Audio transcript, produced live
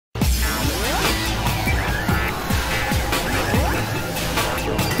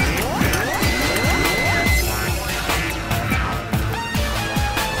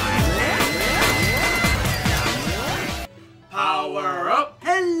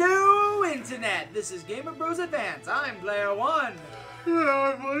Internet. This is Gamer Bros Advance. I'm player 1.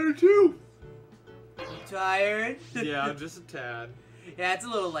 Yeah, I'm player 2. You tired? Yeah, I'm just a tad. Yeah, it's a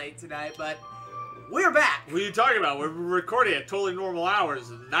little late tonight, but we're back. What are you talking about? We're recording at totally normal hours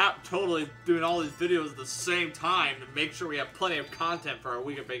and not totally doing all these videos at the same time to make sure we have plenty of content for our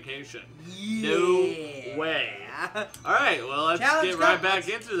week of vacation. Yeah. No way. Alright, well, let's get right back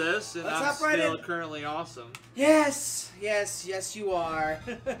into this, and I'm still currently awesome. Yes, you are.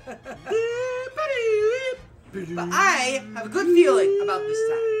 But I have a good feeling about this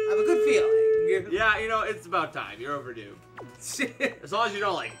time. I have a good feeling. Yeah, you know, it's about time. You're overdue. As long as you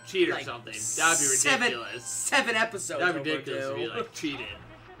don't, like, cheat or something. That'd be ridiculous. Seven episodes That'd be ridiculous if you, like, cheated.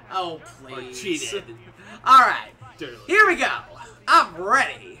 Oh, please. Or cheated. Alright. Here we go. I'm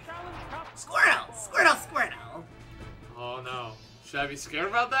ready. Squirtle. Oh, no. Should I be scared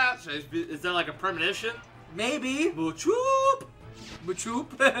about that? Is that, like, a premonition? Maybe. Moochoop.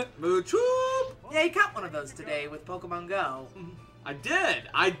 Yeah, you caught one of those today with Pokemon Go. I did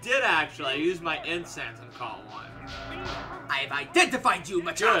actually. I used my incense and caught one. I've identified you,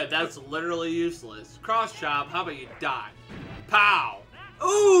 Machop. Good, that's literally useless. Cross chop, how about you die? Pow!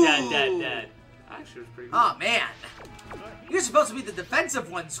 Ooh! Dead. Actually, it was pretty good. Oh, man. You're supposed to be the defensive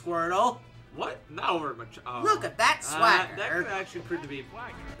one, Squirtle. What? Not over much. Oh. Look at that swagger. That could actually prove to be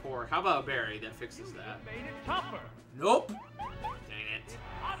poor. How about a berry that fixes that? Nope. Dang it.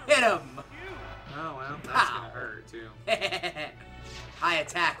 Hit him. Oh, well, that's gonna hurt, too. High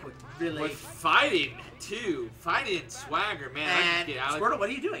attack would really... With fighting, too. Fighting and swagger, man. I can get out. Squirtle, what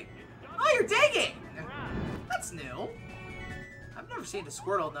are you doing? Oh, you're digging. That's new. I've never seen a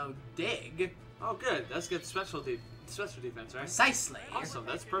Squirtle no dig. Oh, good. That's good special defense, right? Precisely. Awesome.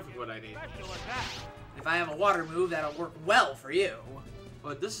 That's perfect what I need. If I have a water move, that'll work well for you.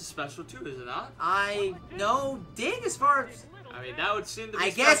 Well, this is special, too, is it not? No, dig as far as... I mean, that would seem to be I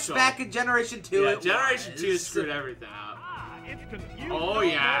guess back in Generation 2 yeah, Generation 2 screwed everything up. Oh,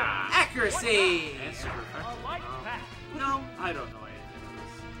 yeah. Accuracy. And super effective. No, I don't know anything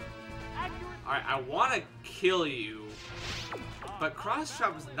about this. Alright, I want to kill you, but cross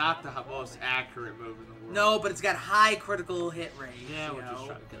chop is not the most accurate move in the world. No, but it's got high critical hit rate. Yeah, we're just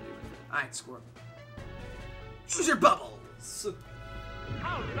trying to kill you with it. Alright, Squirtle. Use your bubbles.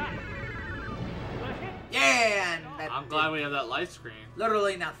 Yeah, and I'm glad we have that light screen.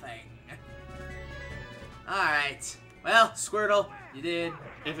 Literally nothing. Alright. Well, Squirtle, you did.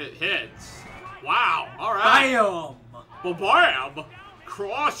 If it hits. Wow, alright. Bam! Bam!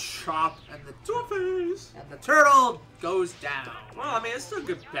 Cross chop. And the Two-face. And the turtle goes down. Well, I mean, it's still a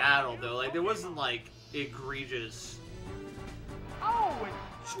good battle, though. Like, there wasn't, like, egregious. Oh,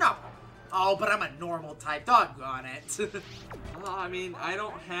 Schnubble. Oh, but I'm a normal type. Doggone it. Well, I mean, I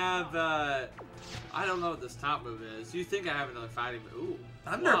don't have, I don't know what this top move is. You think I have another fighting move? Ooh.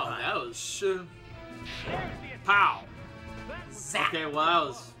 Thunder Wow, that was... Pow! Zap. Okay, well, that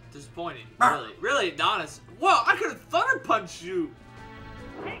was disappointing. Really, honest. Whoa, I could have Thunder Punched you!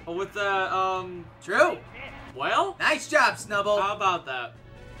 With the, True. Well? Nice job, Snubble. How about that?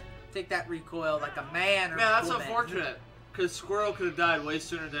 Take that recoil like a man or Yeah, that's a woman. unfortunate. Because Squirrel could have died way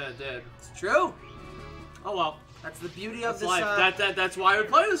sooner than it did. It's true. Oh, well. That's the beauty of this, life. That's why we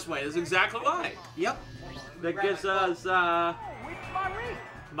play this way. That's exactly why. Yep. That gives us,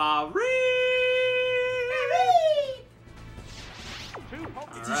 Marie!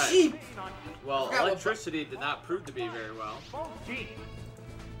 It's a sheep. Well, electricity did not prove to be very well.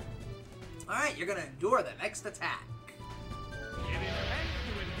 Alright, you're gonna endure the next attack.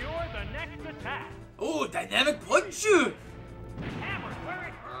 Oh, dynamic punch!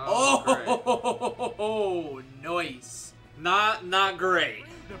 Oh, nice. Not great.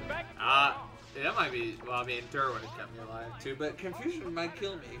 That might be, well, I mean, Endure would have kept me alive too, but Confusion might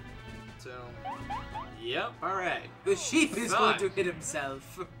kill me. So, yep, alright. The sheep is going to hit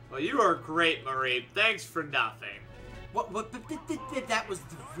himself. Well, you are great, Marie. Thanks for nothing. What, that was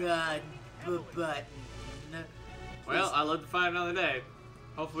the button. Well, I live to fight another day.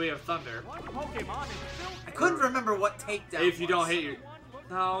 Hopefully we have Thunder. I couldn't remember what takedown If you don't hit your...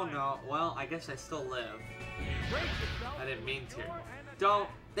 No. Well, I guess I still live. I didn't mean to. Don't.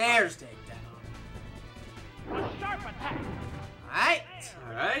 There's takedown. Alright.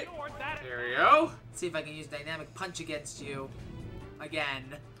 There we go. Let's see if I can use dynamic punch against you.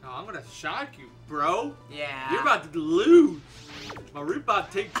 Again. Oh, I'm gonna shock you, bro. Yeah. You're about to lose. Marie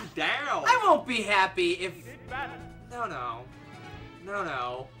about to take you down. I won't be happy if... No.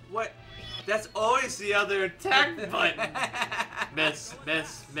 What? That's always the other attack button. Miss. Go,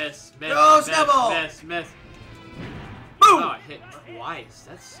 Snubble! Miss. Boom! Boom! Oh, I hit twice.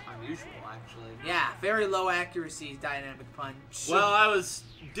 That's unusual, actually. Yeah, very low accuracy dynamic punch. Well, I was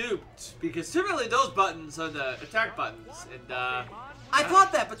duped because typically those buttons are the attack buttons, and I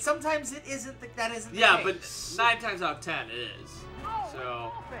thought that, but sometimes it isn't. That isn't. yeah, the but case. 9 times out of 10 it is.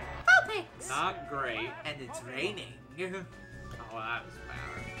 So Topics. not great. And it's raining. Oh, that doesn't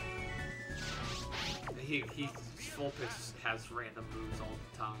matter. He full pitch has random moves all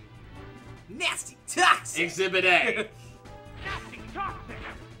the time. Nasty toxic. Exhibit A. Nasty toxic.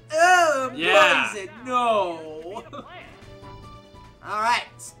 Oh, Yeah. poison. No. All right,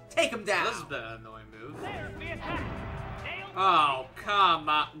 take him down. This has been an annoying move. There's the attack. Nailed. Oh, come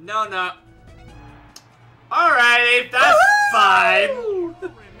on. No, no. Alrighty, that's fine.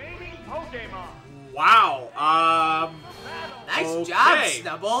 Remaining Pokemon. Wow. Nice okay.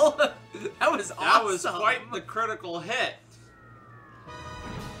 job, Snubble. That was awesome. That was quite the critical hit.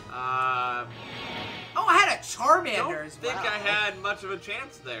 Oh, I had a Charmander Don't as think well. I had much of a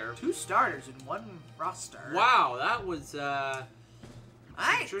chance there. 2 starters in 1 roster. Wow, that was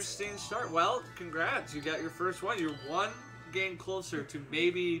Right. interesting start. Well, congrats, you got your first one. You're 1 game closer to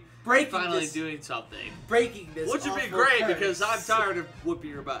maybe Breaking finally this- doing something. Breaking this. Which would be awful great curse. because I'm tired of whooping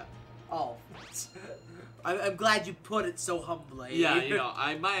your butt. Oh. I'm glad you put it so humbly. Yeah, you know,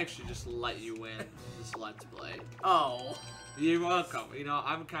 I might actually just let you win this Let's Play. Oh. You're welcome. You know,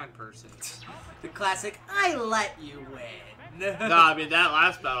 I'm a kind person. The classic, I let you win. No, I mean, that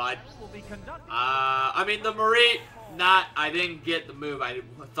last battle, Will be conducted. I mean, the Marie, I didn't get the move I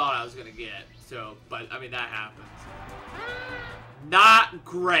thought I was going to get. So, but, I mean, that happens. Not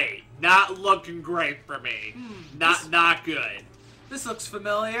great. Not looking great for me. Not good. This looks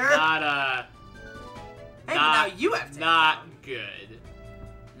familiar. Not, Hey, but now you have to. Not good.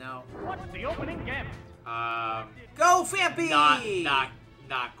 No. What's the opening gambit? Go, Fampy!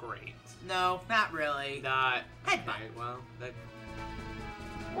 Not great. No, not really. Not. Headbutt. Okay, well, that.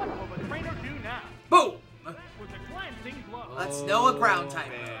 What will the trainer do now? Boom! With a glancing blow. Let's know a ground type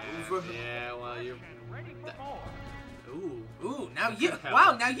man. move. Yeah, well, you're. Ready for more. Ooh. Ooh, now you. What the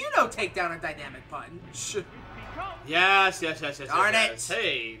hell? Wow, now you know take down a dynamic punch. Yes. Darn yes. it.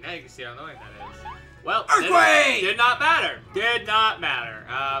 Hey, now you can see how annoying that is. Well, Earthquake! did not matter. Did not matter.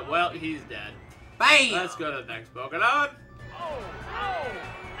 Well, he's dead. Bam! Let's go to the next Pokemon. Oh,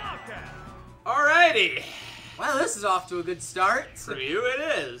 knockout. Alrighty. Well, this is off to a good start. For you, it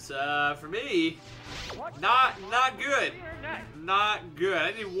is. For me, What? not good. Here next. Not good.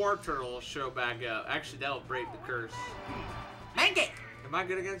 I need Wartortle to show back up. Actually, that'll break the curse. Mankey! Am I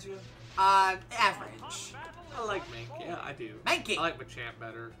good against you? Average. I like Mankey. Yeah, I do. Mankey! I like Machamp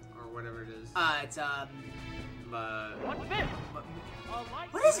better, or whatever it is. It's, What's this? A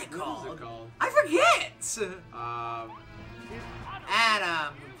light what is it What called? is it called? I forget! is And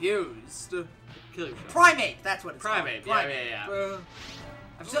I'm confused. Kill yourself. Primate, that's what it's Primate, called. yeah.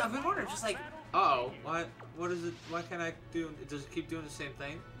 I've been wondering, just like, Uh-oh. What is it? Why can't I do... Does it keep doing the same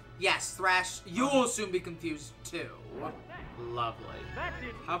thing? yes, Thrash, you'll soon be confused too. Lovely. That's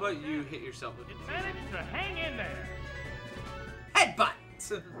it. How about you hit yourself with It the managed to hang in there. Headbutt!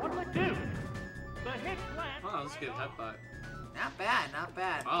 What'll it do? The hit lands. Oh, let's get a headbutt. Not bad, not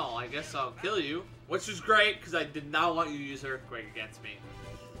bad. Well, I guess I'll kill you. Which is great, because I did not want you to use Earthquake against me.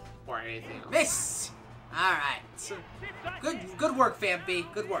 Or anything else. Miss! Alright. Good work, Fampy.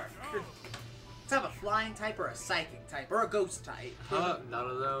 Good work. Let's have a flying type or a psychic type or a ghost type. How about none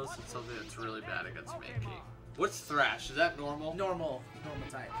of those? It's something that's really bad against Mankey. What's Thrash? Is that normal? Normal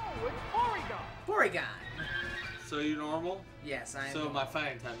type. Oh, it's Porygon. Porygon. So you normal? Yes, I am. So my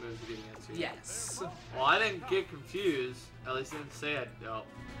fighting type moves are getting against you. Yes. Well, I didn't get confused. At least I didn't say I don't.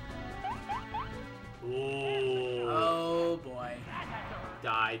 Ooh. Oh boy.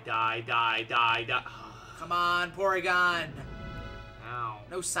 Die. Come on, Porygon. Ow.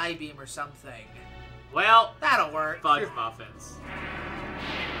 No Psybeam or something. Well, That'll work. fudge muffins.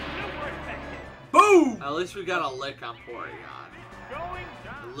 Super effective. Boom! At least we got a lick on Porygon. Going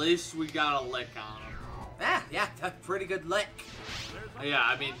down. At least we got a lick on him. Yeah, that's a pretty good lick. Yeah,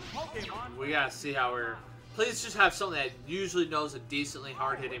 I mean, Pokemon. we gotta see how we're... Please just have something that usually knows a decently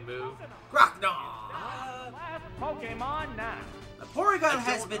hard-hitting move. Grocknaw! Last Pokemon now. The Porygon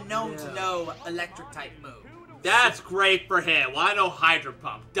has been known to know electric type moves. That's great for him. Why no Hydro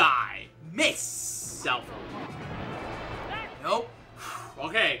Pump? Die. Miss! Self. Nope.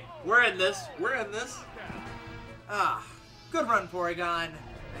 Okay, we're in this. Ah, good run, Porygon.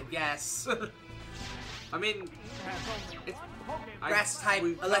 I guess. I mean, it's... Grass type,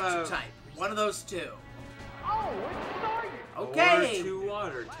 we electric type. One of those two. Oh, it's started. Okay. Or two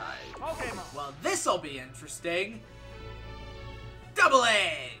water types. Pokemon. Well, this'll be interesting. Double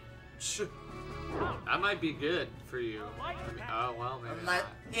Edge! That might be good for you. I mean, oh, well, maybe not.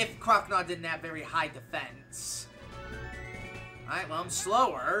 If Crocodile didn't have very high defense. Alright, well, I'm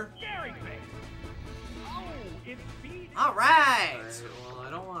slower. Scary face. Oh, it's speed. Alright. Alright, well, I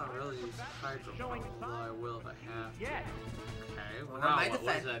don't want to really use Hydro Pump, although I will if I have to. Yes. Okay, well, Lower now my what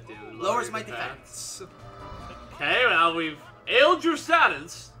does that do? Lowers your my defense. Okay, well, we've ailed your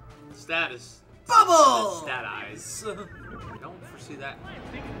status. Bubble! Stat eyes. I don't foresee that.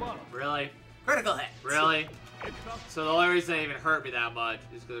 Close. Really? Critical hit. Really? It's up. So the only reason they even hurt me that much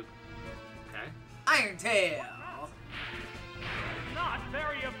is because... Okay. Iron Tail. Not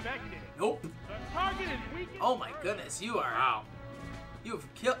very effective. Nope. The target is weakened. Oh my goodness, you are. Wow.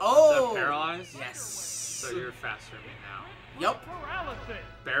 You've killed. Is Oh! that paralyzed? Yes. So you're faster than me now. Yup. Paralysis.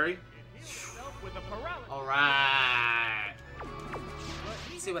 Barry? Hit yourself with a paralysis. Alright.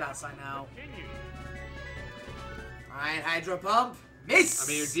 Let's see what else I know. Continue. Alright, Hydro Pump. Miss! I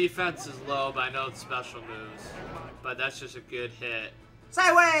mean, your defense is low, but I know it's special moves. But that's just a good hit.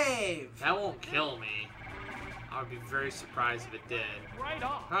 Side Wave! That won't kill me. I would be very surprised if it did. Right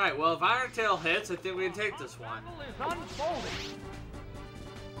off. Alright, well, if Iron Tail hits, I think we can take this one. Battle is unfolding.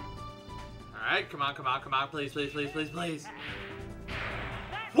 Alright, come on, please. Woo!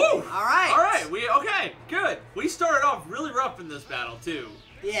 Alright. Alright, okay, good. We started off really rough in this battle, too.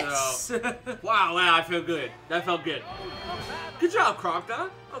 Yes. So, wow, I feel good. That felt good. Good job, Crocodile.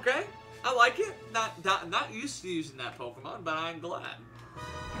 Okay, I like it. Not used to using that Pokemon, but I'm glad.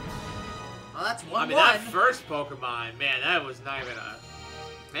 Well, that's 1-1. I mean, that first Pokemon, man, that was not even a...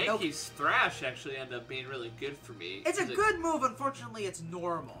 Nope. Mankey's Thrash actually ended up being really good for me. It's a good move, unfortunately it's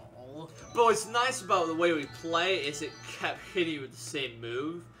normal. But what's nice about the way we play is it kept hitting you with the same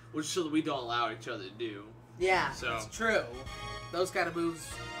move, which so that we don't allow each other to do. Yeah, So- it's true. Those kind of moves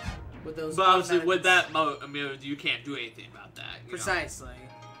with those. But obviously, methods- with that move, you can't do anything about that. You know? Precisely.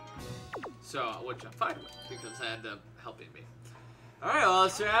 So, which I'm fine with, because that ended up helping me. Alright, well,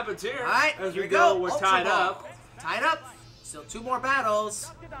 let's see what happens here. Alright, As here we we go, go. we're Ultra tied Ball. up. Tied up. Still 2 more battles.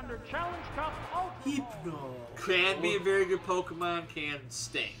 Conducted under Challenge Cup Ultra Ball. Hypno. Can be a very good Pokemon, can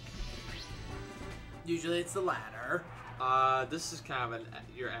stink. Usually it's the latter. This is kind of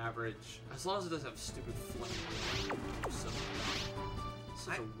your average, as long as it doesn't have stupid flame.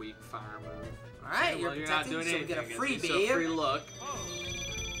 Such a weak fire move. Alright, Okay, you're well, you're not protecting, doing so we get a anything against freebie. me, so free look.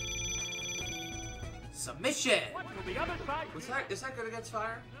 Submission. What will the other side Is that good against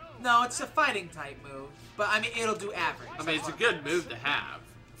fire? No, it's a fighting type move. But I mean, it'll do average. I mean, it's a good move to have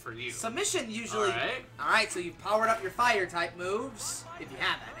for you. Submission usually. Alright. Alright, so you've powered up your fire type moves, if you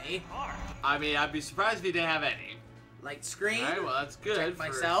have any. hard? I mean, I'd be surprised if you didn't have any. Like Screen. Alright, well, that's good. Check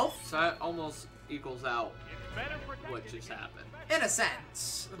myself. So that almost equals out It's better protected what just against happened. In a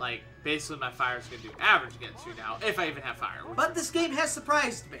sense. Like, basically, my fire's gonna do average against you now, if I even have fire. But this game has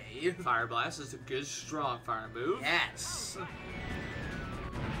surprised me. Fire Blast is a good, strong fire move. Yes.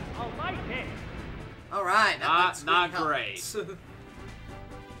 A light hit. Alright, that Not helped. great.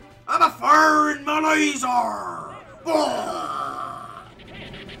 I'm a fire in my laser!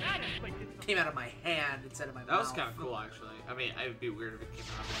 Came out of my hand instead of my That mouth. was kind of cool, actually. I mean, it would be weird if it came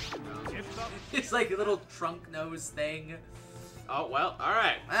out of my nose. It's up. It's like a little trunk nose thing. Oh, well,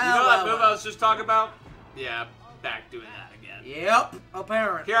 alright. You Well, know that well, move well. I was just talking about? Yeah, back doing that again. Yep,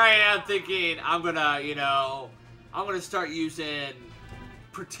 apparently. Here I am thinking I'm gonna, I'm gonna start using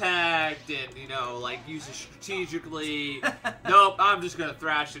protect and, like, use it strategically. Nope, I'm just gonna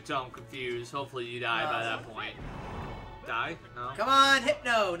thrash it till I'm confused. Hopefully you die by that point. Die? No? Come on,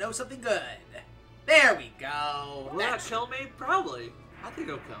 Hypno, know something good. There we go. Will that kill me? Probably. I think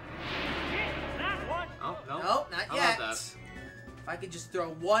it'll kill me. Hit that one. Oh, no. Nope, not How yet. about that? If I could just throw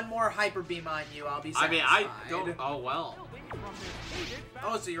one more Hyper Beam on you, I'll be I satisfied. mean, I don't... Oh, well. From this heated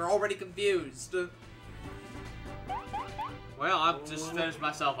Oh, so you're already confused. Well, I've just finished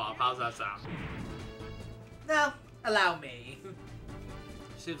myself off. How's that sound? No, allow me.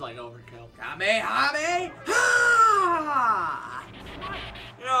 Seems like overkill. Kamehameha!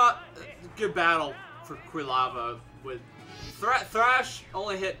 You know what? Good battle for Quilava with... Thrash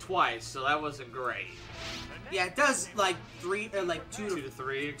only hit twice, so that wasn't great. Yeah, it does like two 2 to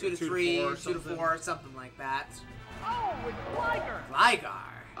 3, 2 to 3, 2 to something. 4, something like that. Oh, it's Liger.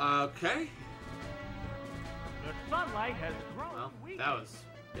 Gligar. Okay. The sunlight has grown Well, weak. that was...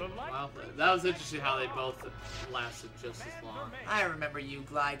 The light Well, that was interesting how they both lasted just as long. I remember you,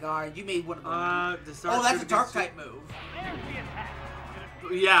 Gligar. You made one of them. Oh, That's a dark type move. There's the attack.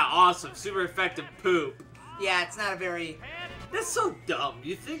 Yeah, awesome. Super effective poop. Yeah, it's not a very... That's so dumb.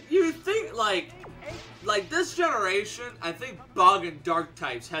 You think like this generation, I think bug and dark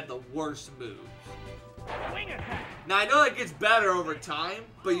types had the worst moves. Wing attack. Now I know it gets better over time,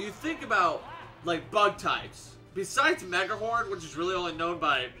 but you think about like bug types. Besides Mega Horn, which is really only known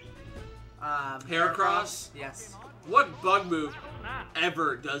by Heracross. Yes. What bug move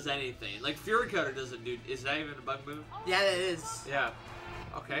ever does anything? Like Fury Cutter doesn't do. Is that even a bug move? Yeah, it is. Yeah.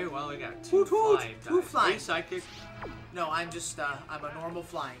 Okay, well we got two Toot, flying two types. flying. Are you psychic? No, I'm just I'm a normal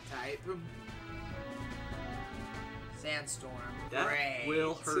flying type. Sandstorm. That Great.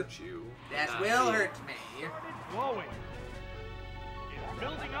 will hurt you. That not will me. hurt me. It's glowing. It's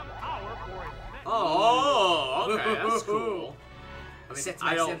building up power for its next. Oh, okay, that's cool. I mean, Sits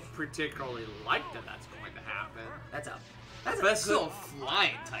I don't myself. particularly like that that's going to happen. That's But a that's good, still a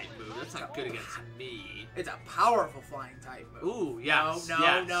flying type move. That's not good against me. it's a powerful flying type move. Ooh, yes, No,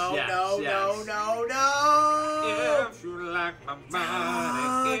 yes, no, yes, no, yes. no. If you like my Oh,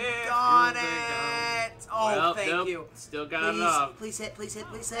 body, if got you think I'm- it. Oh, Well, thank nope, you. Still got Please, enough. please hit, please hit,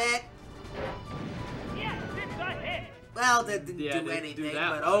 please hit. Yes, it's a hit. Well, that didn't Yeah, do didn't anything, do that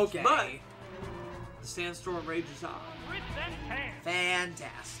but much, okay. but- The sandstorm rages on. Rich and tan.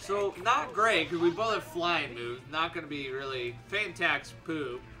 Fantastic. So, not great, because we both have flying moves. Not going to be really Fantax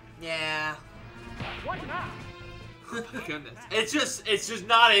poop. yeah. What now? Oh my goodness. It's just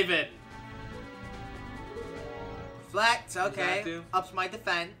not even. Reflect, that okay. do? Ups my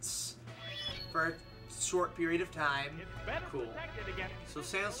defense for a short period of time. It's better Cool. protected against. So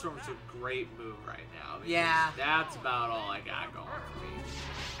Sandstorm's a great move right now. because Yeah. That's about all I got going for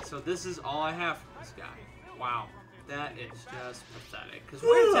me. So this is all I have for this guy. Wow. That is just pathetic. Because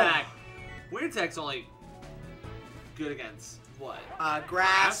Weird Attack's only good against what?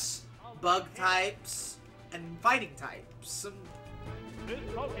 Grass, bug types, and fighting types. This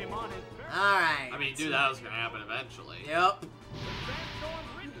Pokemon is very Alright. I mean, dude, that was going to happen eventually. Yep.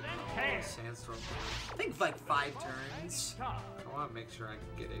 Sandstorm, Rich and tan. Sandstorm. I think like 5 turns. Tough. I want to make sure I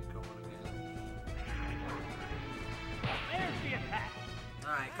can get it going again. There's the attack.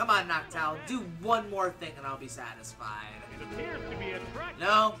 Alright, come on, Noctowl. Do one more thing and I'll be satisfied. It appears to be attracted.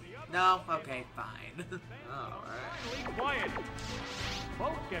 No? No? Okay, fine. Alright. Finally quiet.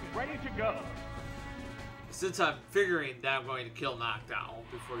 Both get ready to go. Since I'm figuring that I'm going to kill Noctowl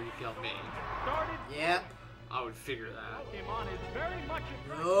before you kill me, Started. Yep. I would figure that. Pokemon is very much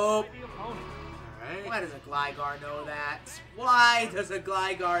attracted Nope. by the opponent. Alright. Why does a Gligar know that? Why does a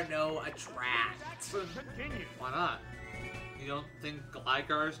Gligar know attract? Continue. Why not? You don't think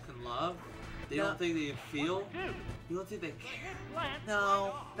Glygars can love? They No. don't think they can feel? Dude, You don't think they care? plant.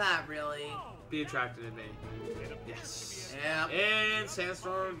 No, not really. Be attracted to me. Yes. Yep. And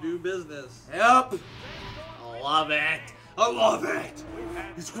Sandstorm do business. Yep. I love it. I love it.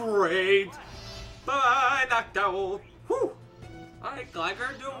 It's great. Bye, Noctowl. Whew. Alright,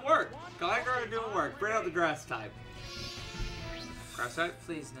 Gligar doing work. Gligar doing work. Bring out the grass type. Grass type?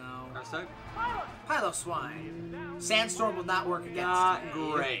 Please no. Grass type? Piloswine. Sandstorm will not work against Not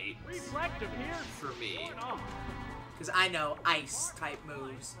me. great Reflect appears for me. on. Because I know ice type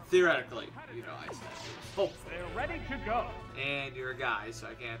moves. Theoretically, you know ice type moves. Hopefully. They're ready to go. And you're a guy, so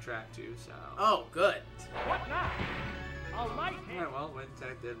I can't attract you, so. Oh, good. What now? A light hit. Alright, well, Wind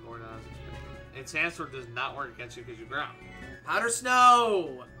Attack did more than I was expecting. And Sandstorm does not work against you because you ground. Powder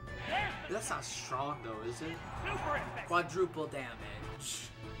Snow. There's That's not strong, though, is it? the super effect. Quadruple damage.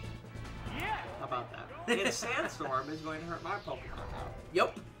 Yeah. How about that? And Sandstorm is going to hurt my Pokemon now.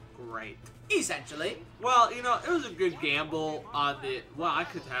 Yep. Great. Essentially. Well, you know, it was a good gamble on the... Well, I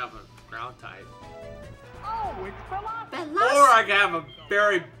could have a ground type. Oh, it's Velocity. Or I could have a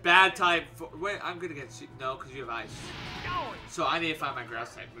very bad type... Wait, I'm going to get... No, because you have ice. Going. So I need to find my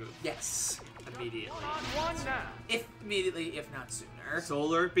grass type move Yes. immediately. On one now. If immediately, if not sooner.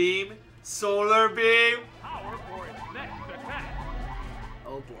 Solar Beam. Solar Beam. Power for its next attack.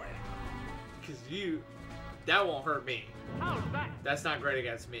 Oh boy. Because you... That won't hurt me. How's that? That's not great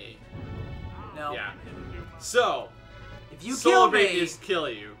against me. No. Yeah. So... If you Solar kill Beam me. is kill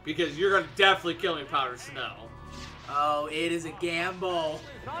you. Because you're going to definitely kill me, Powder Snow. Oh, it is a gamble.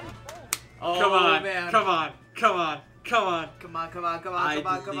 Sun. Oh, Come on. man. Come on. Come on. Come on. Come on, come on, come on, I come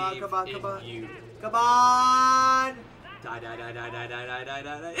on, come on, believe come on, in come on. you. Come on! Die, die, die, die, die, die, die, die,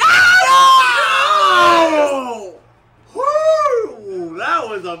 die, die. Oh! Woo! That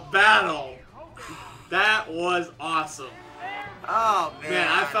was a battle. That was awesome. Oh, man. Man,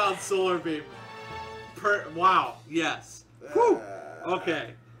 I found Solar Beam. Wow. Yes. Whew.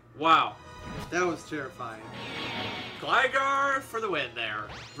 Okay. Wow. That was terrifying. Gligar for the win there.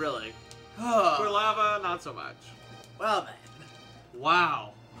 Really. For Oh, Lava, not so much. well then.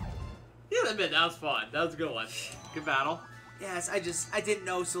 Wow. Yeah, admit that was fun. That was a good one. Good battle. Yes, I didn't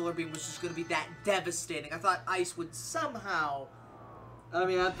know Solar Beam was just going to be that devastating. I thought Ice would somehow... I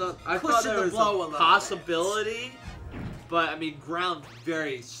mean, I thought Cushion there the was blow a a little possibility, but I mean, ground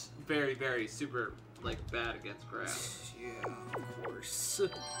very very, very super like bad against grass. Yeah, of course.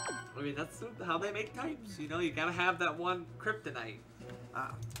 I mean, that's how they make types. You know, you gotta have that one kryptonite.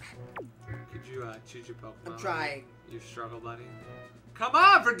 Could you choose your Pokemon? I'm trying. You struggle, buddy. Come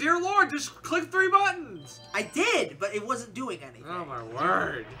on, for dear Lord, just click 3 buttons. I did, but it wasn't doing anything. Oh my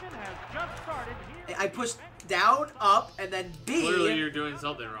word! I pushed down, up, and then B. Clearly, you're doing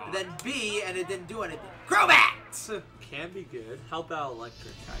something wrong. And then B, and it didn't do anything. Crobat! Can be good. How about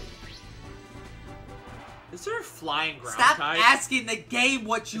electric type? Is there a flying ground Stop type? asking the game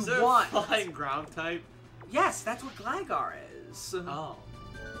what you Is there want. a flying ground type? Yes, that's what Gligar is. Oh.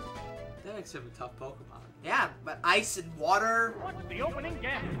 That makes him a tough Pokemon. Yeah, but ice and water What's the opening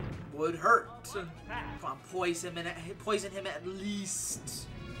guess? would hurt. Come on, poison him at least.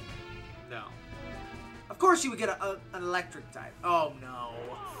 No. Of course you would get an electric type. Oh no.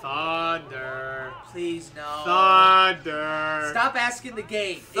 Thunder. Please no. Thunder. Stop asking the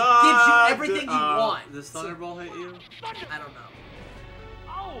game. It Thunder. gives you everything you want. Does Thunderbolt hit you? I don't know.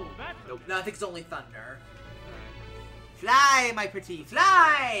 Oh, that's Nope. No, I think it's only thunder. Fly, my pretty,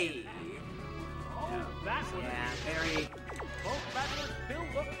 fly! that was Yeah, very... both battlers still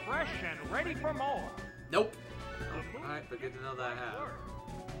look fresh and ready for more. Nope. Alright, but good to know that I have.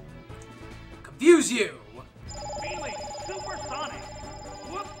 Confuse you! Feeling supersonic.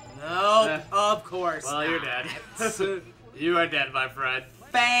 Whoop. Nope, of course Well, you're not. dead. You are dead, my friend.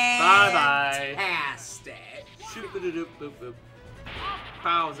 Fantastic. Shoop-a-doop-boop-boop.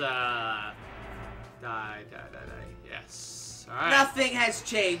 Pausa. Die. Yes. Alright. Nothing has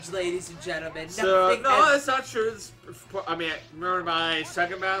changed, ladies and gentlemen. So, Nothing no, has... that's not true. I mean, remember my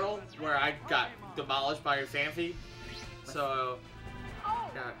second battle where I got demolished by your Phanpy? So, Oh,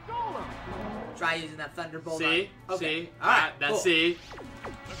 Golem. Try using that Thunderbolt. see? Okay. See? Alright, That's cool. see?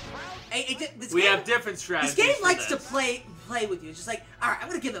 This We game, have different strategies. This game for likes this. to play with you. It's just like, alright, I'm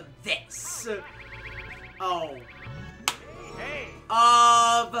gonna give him this. Oh. Hey.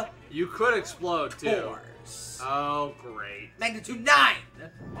 Of You could explode, too. course. Oh, great. Magnitude 9!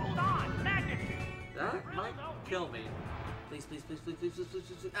 Hold on, magnitude. That might kill me. Please.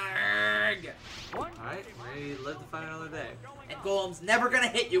 Arrgh. Alright, we live to fight another day. And Golem's never gonna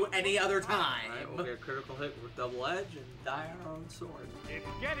hit you any other time. Alright, we'll get a critical hit with double edge and die our own sword. It's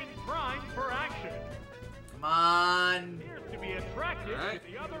getting primed for action. Come on. Appears to be attracted Alright.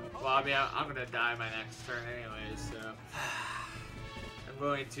 to the other. Well, I mean, I'm gonna die my next turn anyways, so... I'm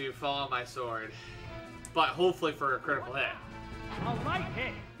going to fall on my sword. But hopefully for a critical hit. A light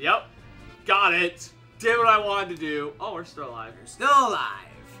hit. Yep. Got it. Did what I wanted to do. Oh, we're still alive. You're still alive.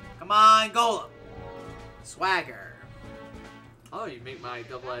 Come on, Golem. Swagger. Oh, you make my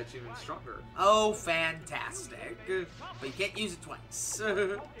double edge even stronger. Oh, fantastic. But you can't use it twice.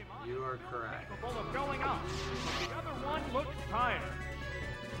 You are correct. Capable of going up. But the other one looks tired.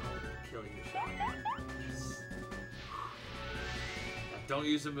 Kill you, shot. Yes. Now, don't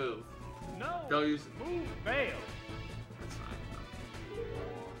use a move. No. Don't use Move failed. That's fine.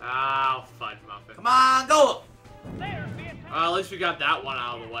 Oh, fudge muffin. Come on, Golem. There's the attack. Well, at least we got that one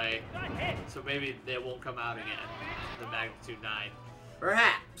out of the way. The hit. So maybe they won't come out again. The magnitude 9.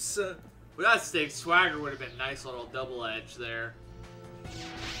 Perhaps. With that stick, Swagger would have been a nice little double edge there.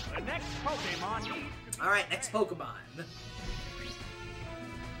 The next Pokemon needs to be. Alright, next Pokemon.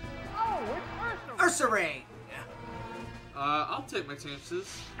 Oh, it's Ursa. Ursaring. I'll take my chances.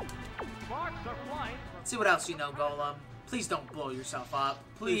 Sparks are flying Let's see what else you know, Golem. Please don't blow yourself up.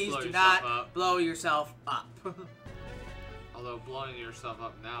 Please blow do yourself not up. blow yourself up. Although blowing yourself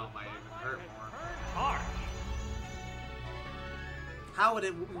up now might even hurt more. Harsh. How would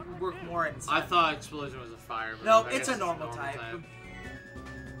it work more in I thought Explosion was a fire move. No, I it's guess a normal type.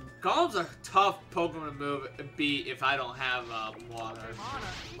 Golem's a tough Pokemon to move beat if I don't have water.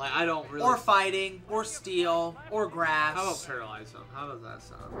 Like, I don't really... Or fighting, or steel, or grass. How about Paralyze him? How does that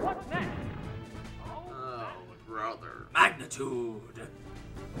sound? What's next? Oh, brother. Magnitude.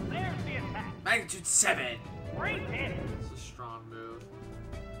 There's the attack. Magnitude 7. Great hit. It's a strong move.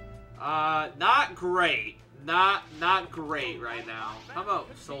 Not great. Not great right now. How about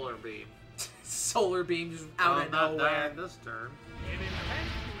Solar Beam? Solar beam just out of not nowhere. that this turn. It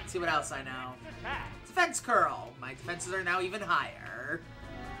intends Let's see what else I know. to attack. Defense curl. My defenses are now even higher.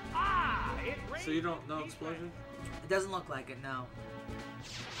 Ah, it So you don't know Explosion? It doesn't look like it, no.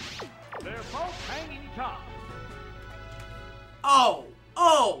 They're both hanging tough. Oh,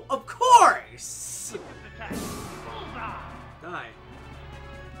 of course. This attack. Bullseye. Die.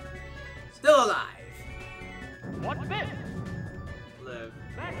 Still alive. What's this? Live.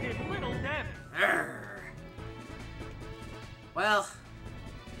 That did little damage. Urgh. Well,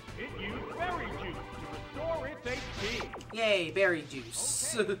 It used berry juice to restore its HP. Yay, berry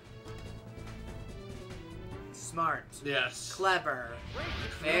juice. Smart. Yes. Clever.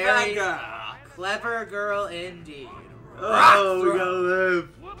 Very Rebecca. clever girl indeed. Oh, we Rock gotta live.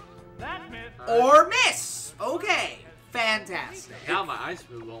 Whoops, that missed. Or miss. Okay. Fantastic. Now my ice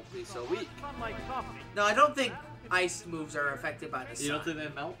move won't be so weak. Sunlight softening. No, I don't think ice moves are affected by the sun. You don't think they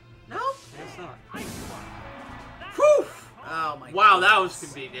melt? No? It's not. Ice Blast. Whew. Oh my Wow, that was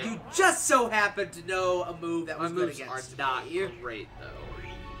goodness. convenient. You just so happened to know a move that My was good moves are against not me. great though.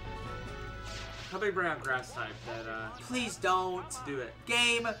 How many bring out grass type that Please don't. do it?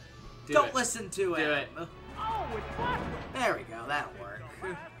 Game, Do don't it. listen to Do him. it. Oh, it's Blastoise. There we go. That'll work.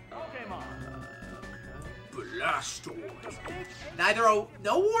 Pokemon. Blastoise. Neither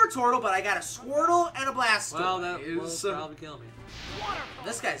no Wartortle, but I got a Squirtle and a Blastoise. Well, that will probably kill me. Waterfall.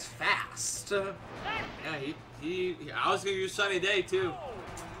 This guy's fast. That Yeah, he I was gonna use Sunny Day too.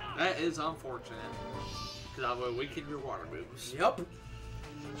 That is unfortunate. Because I would weaken your water moves. Yep.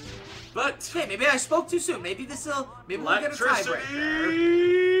 But Okay, maybe I spoke too soon. Maybe maybe we'll get a tiebreaker.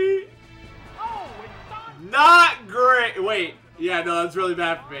 electricity. Oh, it's Sun. Not great. Wait. Yeah, no, that's really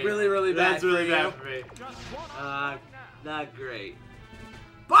bad for me. Really, really bad. That's really for bad you. for me. Just one. Not great.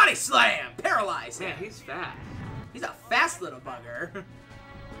 Body slam, paralyze him. Man, he's fast. He's a fast little bugger.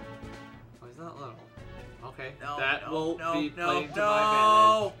 Oh, he's not little. Okay, No, that no, will no, be no, played to my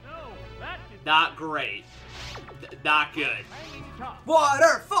no. advantage. No, that did Not great. Not good. hanging tough.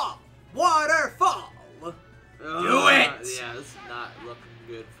 Waterfall, waterfall. Do it! Yeah, this is not looking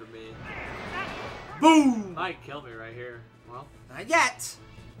good for me. Boom. Might kill me right here. Well, Not yet.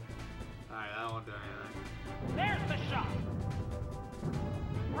 alright, I don't want to do anything. There's the shot.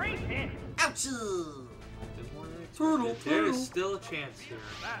 Great hit. Ouch. Turtle, There turtle. is still a chance here.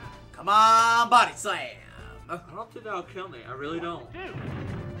 Come on, body slam. I don't think that'll kill me. I really don't. Dude,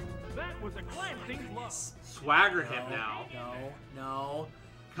 that was a glancing blow. Swagger him now. No.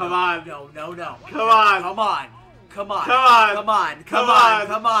 Come on. No. Come on. Come on. Come on. Come on. Come on. Come Come on. on.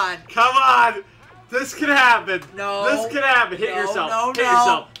 Come on. Come on! This can happen! No. This can happen! Hit No, yourself! no, Hit no.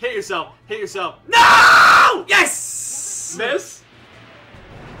 yourself! Hit yourself! Hit yourself! No! Yes! Miss?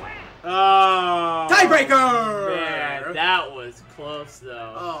 Oh. Tiebreaker! Man, that was close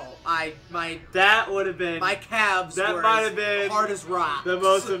though. Oh, That would have been my calves That were might as have been hard as rocks. the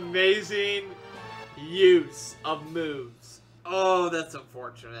most amazing use of moves. Oh, that's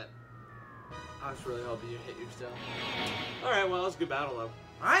unfortunate. I was really hoping you hit yourself. Alright, well, that was a good battle though.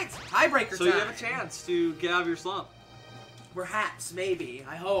 Alright, tiebreaker So time. you have a chance to get out of your slump. Perhaps, maybe,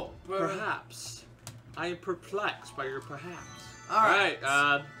 I hope. Perhaps. I am perplexed by your perhaps. Alright.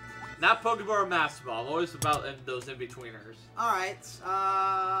 Not Pokeball or Master Ball. I'm always about those in-betweeners. Alright,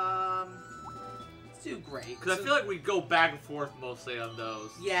 let's do great. Because I feel like we go back and forth mostly on those.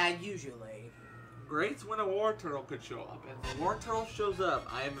 Yeah, usually. Great's when a Wartortle could show up. And if a Wartortle shows up,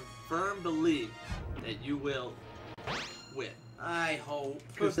 I am in firm belief that you will win. I hope.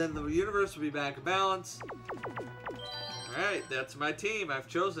 Because then the universe will be back in balance. Alright, that's my team. I've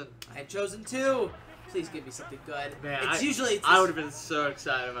chosen. I've chosen two. Please give me something good. Man, it's I would have been so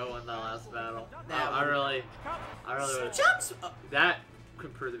excited if I won that last battle. That I would- really would have. Jumps! That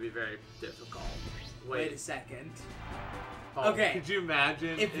could prove to be very difficult. Wait a second. Oh, Okay. Could you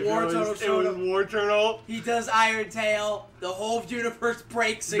imagine If it Wartortle was showed up- Wartortle? He does Iron Tail. The whole universe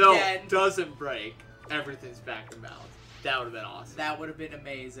breaks No, again. doesn't break. Everything's back in balance. That would have been awesome. That would have been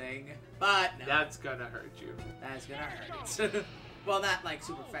amazing. But no. That's gonna hurt you. That's gonna hurt. Well, not like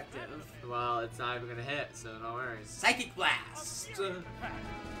super effective. Well, it's not even gonna hit, so no worries. Psychic Blast.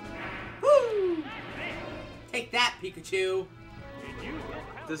 Woo! Take that, Pikachu.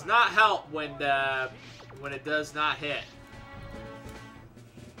 Does not help when it does not hit.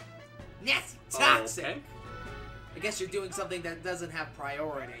 Nasty toxic. Okay. I guess you're doing something that doesn't have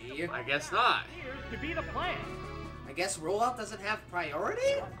priority. I guess not. Here's to be the plan. I guess rollout doesn't have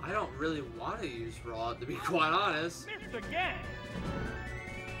priority? I don't really want to use Raw, to be quite honest. Missed again.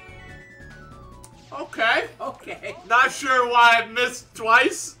 Okay. Okay. Not sure why I missed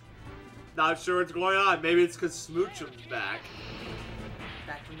twice. Not sure what's going on. Maybe it's because Smoochum's back.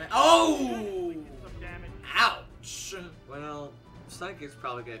 Back from that. Oh! Some damage. Ouch. Well, Psychic's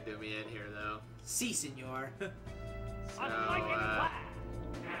probably gonna do me in here though. Si, senor. So, A psychic blast.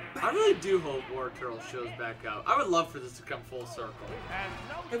 I really do hope Wartortle shows back up. I would love for this to come full circle. And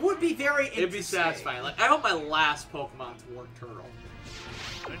no It would be very interesting. It'd be satisfying. Like I hope my last Pokemon's Wartortle.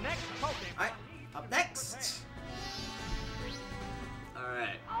 the next Pokemon. Alright, up next.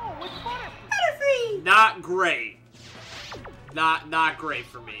 Alright. Oh, it's Butterfree. Butterfree! Not great. Not great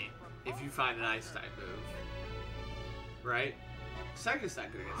for me if you find an Ice type move. Right? Psychic's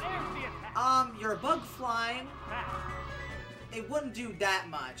not good against me. There's the attack. You're a bug flying. It wouldn't do that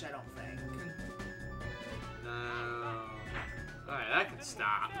much, I don't think. No. Alright, that can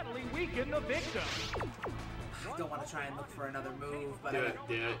stop. Steadily weaken the victim. I don't want to try and look for another move, but Do it,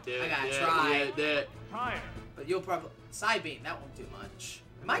 do it, do it. I gotta do it, try. Do it. Tired. But you'll probably side beam. That won't do much.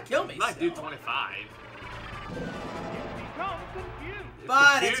 It might kill me. It might still. do 25. Become confused.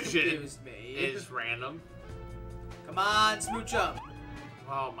 But it's Confusion confused me. is random. Come on, smooch up.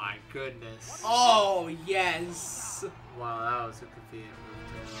 Oh my goodness. Oh yes. Wow, that was a convenient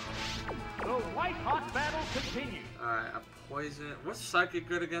move. The white hot battle continues. Alright, a poison. What's Psychic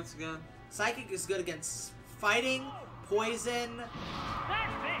good against again? Psychic is good against fighting, poison,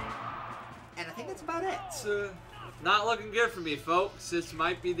 That's it. and I think that's about it. It's not looking good for me, folks. This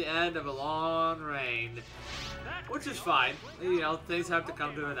might be the end of a long reign. Which is fine. You know, things have to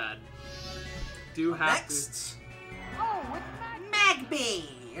come to an end. Do have Next, Oh, it's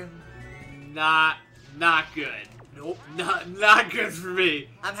Magby. to. Not good. Nope. Not good for me.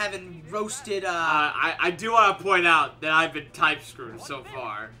 I'm having roasted. I do want to point out that I've been type screwed so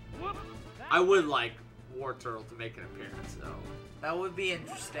far. Whoops. I would like Wartortle to make an appearance, though. That would be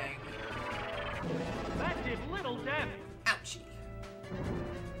interesting. That did little damage. Ouchie.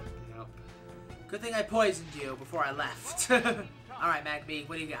 Yep. Good thing I poisoned you before I left. All right, Magby,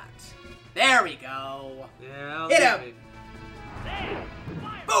 what do you got? There we go. Yeah. Hit him. There.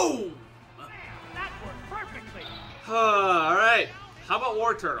 Fire. Boom. That worked perfectly. All right. How about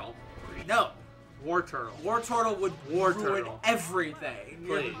Wartortle? No, Wartortle. Wartortle would ruin Wartortle. everything.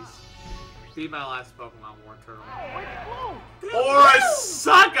 Please. Be my last Pokemon, Wartortle. Oh, it's blue. Or a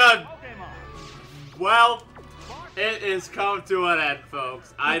Sucker! Pokemon. Well, it is come to an end,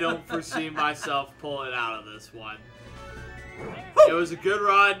 folks. I don't foresee myself pulling out of this one. It was a good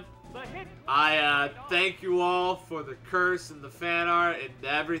run. The hit. I thank you all for the curse and the fan art and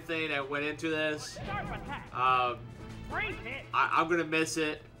everything that went into this. Sharp attack. Great hit. I'm gonna miss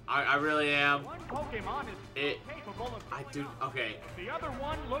it. I really am. One Pokemon is It- capable of. I do. Okay. The other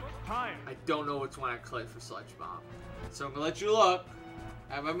one looks tired. I don't know which one I clicked for Sludge Bomb. So I'm gonna let you look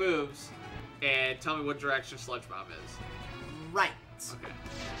at my moves and tell me what direction Sludge Bomb is. Right. Okay.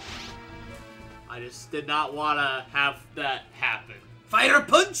 I just did not want to have that happen. Fighter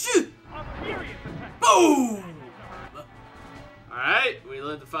punch. A furious attack. Boom. Alright, we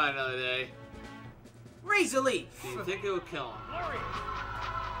live to fight another day. Razor leaf. Do you think it would kill him? Flurry.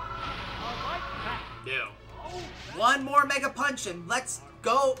 A light attack. No. Oh, One more mega punch and let's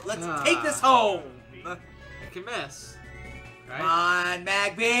go. Let's Ah. take this home. It can miss. Come Right? on,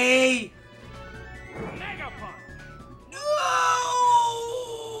 Magby. Mega Punch.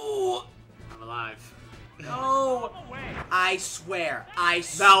 No. I'm alive. No. Away. I swear.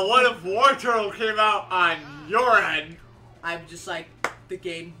 Now, what if Wartortle came out on your end? I'm just like the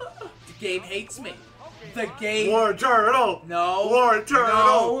game. The game hates me. The game. Wartortle! No.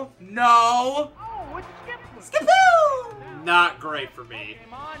 Wartortle! No. Oh, it's Skipper. Skipoo. Not great for me.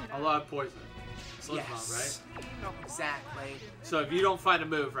 Pokemon. A lot of poison. Sludge Bomb, Yes. right? Exactly. So if you don't find a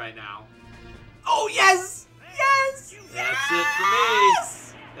move right now, Oh yes. Yes. that's it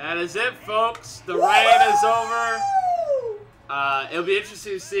Yes! for me. That is it, folks. The reign is over. Woo! It'll be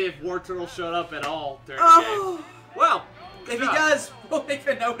interesting to see if Wartortle showed up at all during the Oh. game. Well, good If he job. does, we'll make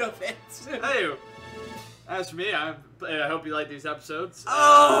a note of it. Hey, as for me, I hope you like these episodes.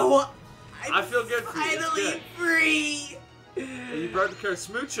 Oh, I feel good for you. It's Finally good. free. You broke the curse.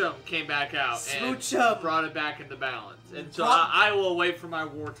 Smoochum came back out and Smoochum. brought it back into balance. And so Pro- I will wait for my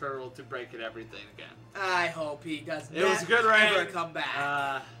Wartortle to break it everything again. I hope he doesn't. It was a good reign. Ever come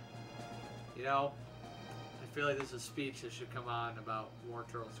back. You know, I feel like there's a speech that should come on about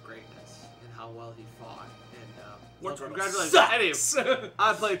Wartortle's greatness and how well he fought. And well, Wartortle congratulations. sucks. Anyway,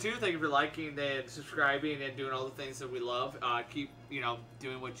 I Play Too. Thank you for liking and subscribing and doing all the things that we love. Keep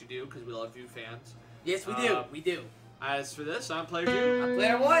doing what you do because we love you fans. Yes, we do. We do. As for this, I'm Player 2. I'm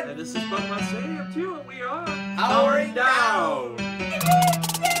Player 1. And this is Pokemon Stadium 2, and we are Power